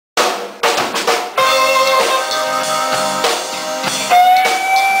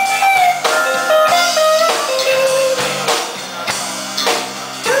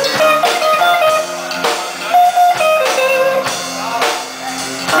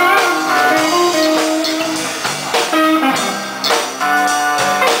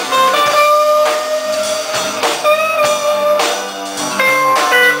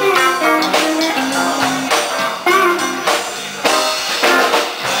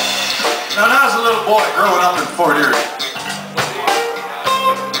Now, I was a little boy growing up in Fort Erie.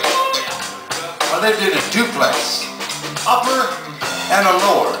 Well, they did a duplex, upper and a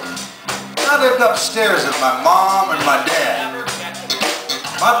lower. I lived upstairs with my mom and my dad.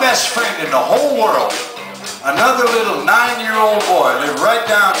 My best friend in the whole world, another little 9-year-old boy, lived right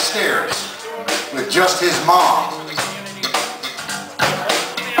downstairs with just his mom.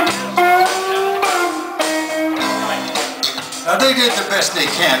 Now, they did the best they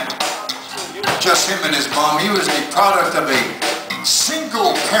can. Just him and his mom. He was the product of a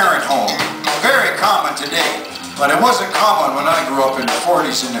single-parent home. Very common today, but it wasn't common when I grew up in the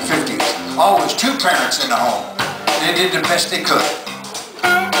 40s and the 50s. Always 2 parents in the home. They did the best they could.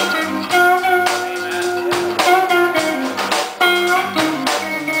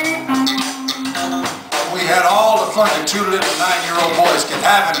 We had all the fun the 2 little 9-year-old boys could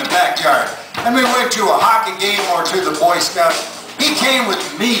have in the backyard. And we went to a hockey game or to the Boy Scouts. He came with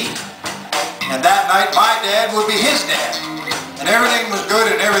me. And that night, my dad would be his dad. And everything was good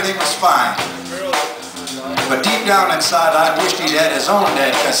and everything was fine. But deep down inside, I wished he'd had his own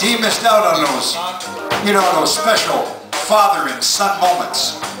dad, because he missed out on those, you know, those special father and son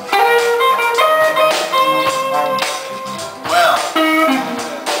moments. Well,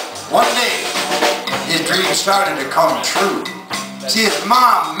 one day, his dreams started to come true. See, his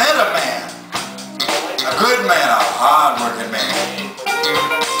mom met a man. A good man, a hard-working man.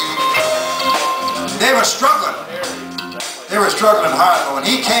 They were struggling. They were struggling hard, but when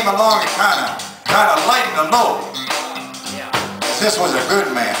he came along, it kind of lightened the load. This was a good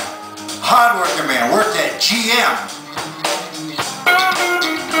man, hard-working man, worked at GM.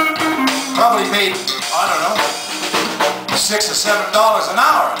 Probably made, I don't know, $6 or $7 an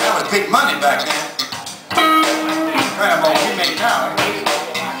hour. That was big money back then. Kind of what we make now.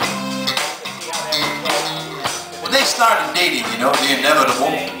 Well, they started dating, you know, the inevitable.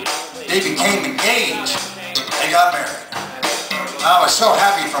 They became engaged. They got married. I was so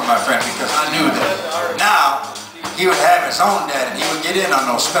happy for my friend, because I knew that now he would have his own dad and he would get in on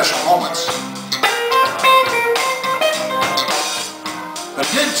those special moments. But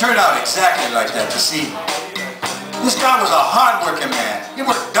it didn't turn out exactly like that. You see, this guy was a hard-working man. He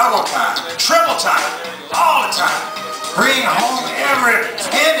worked double time, triple time, all the time, bringing home every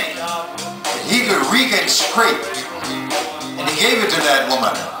penny that he could rake and scrape. And he gave it to that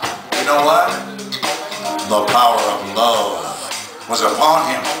woman. You know what? The power of love was upon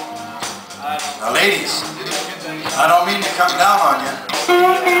him. Now, ladies, I don't mean to come down on you,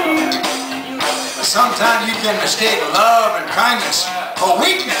 but sometimes you can mistake love and kindness for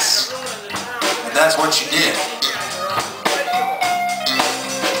weakness. And that's what she did.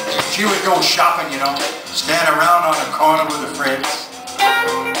 She would go shopping, you know, stand around on the corner with her friends.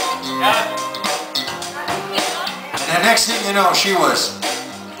 And the next thing you know, she was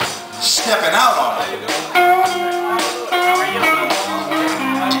stepping out on it.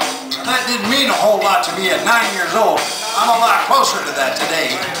 That didn't mean a whole lot to me at 9 years old. I'm a lot closer to that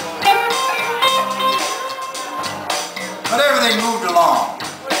today. But everything moved along.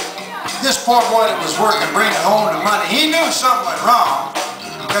 This poor boy that was working, bringing home the money, he knew something went wrong,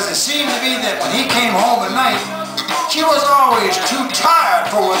 because it seemed to be that when he came home at night, she was always too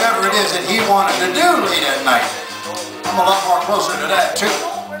tired for whatever it is that he wanted to do late at night. I'm a lot more closer to that too.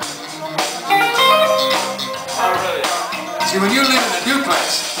 See, when you live in a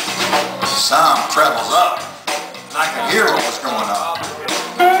duplex, sound travels up, and I could hear what was going on.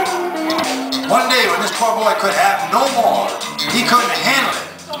 One day when this poor boy could have no more, he couldn't handle it.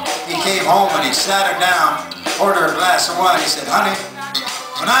 He came home and he sat her down, poured her a glass of wine. He said, "Honey,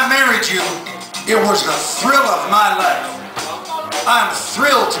 when I married you, it was the thrill of my life. I'm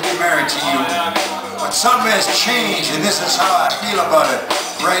thrilled to be married to you, but something has changed, and this is how I feel about it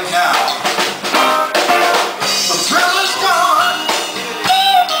right now. The thrill is gone.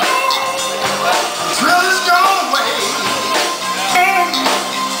 The thrill is gone away.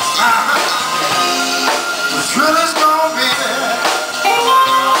 The thrill is gone, baby.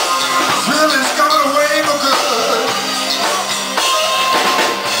 The thrill is gone away for good.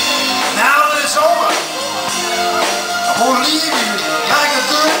 Now that it's over, I'm gonna leave you like a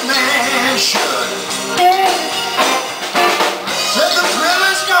good man should. Said the thrill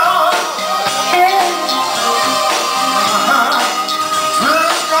is gone.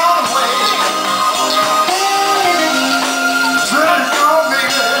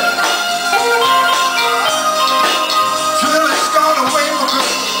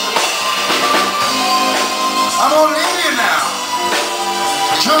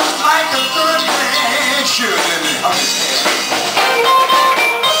 Just like a good man should.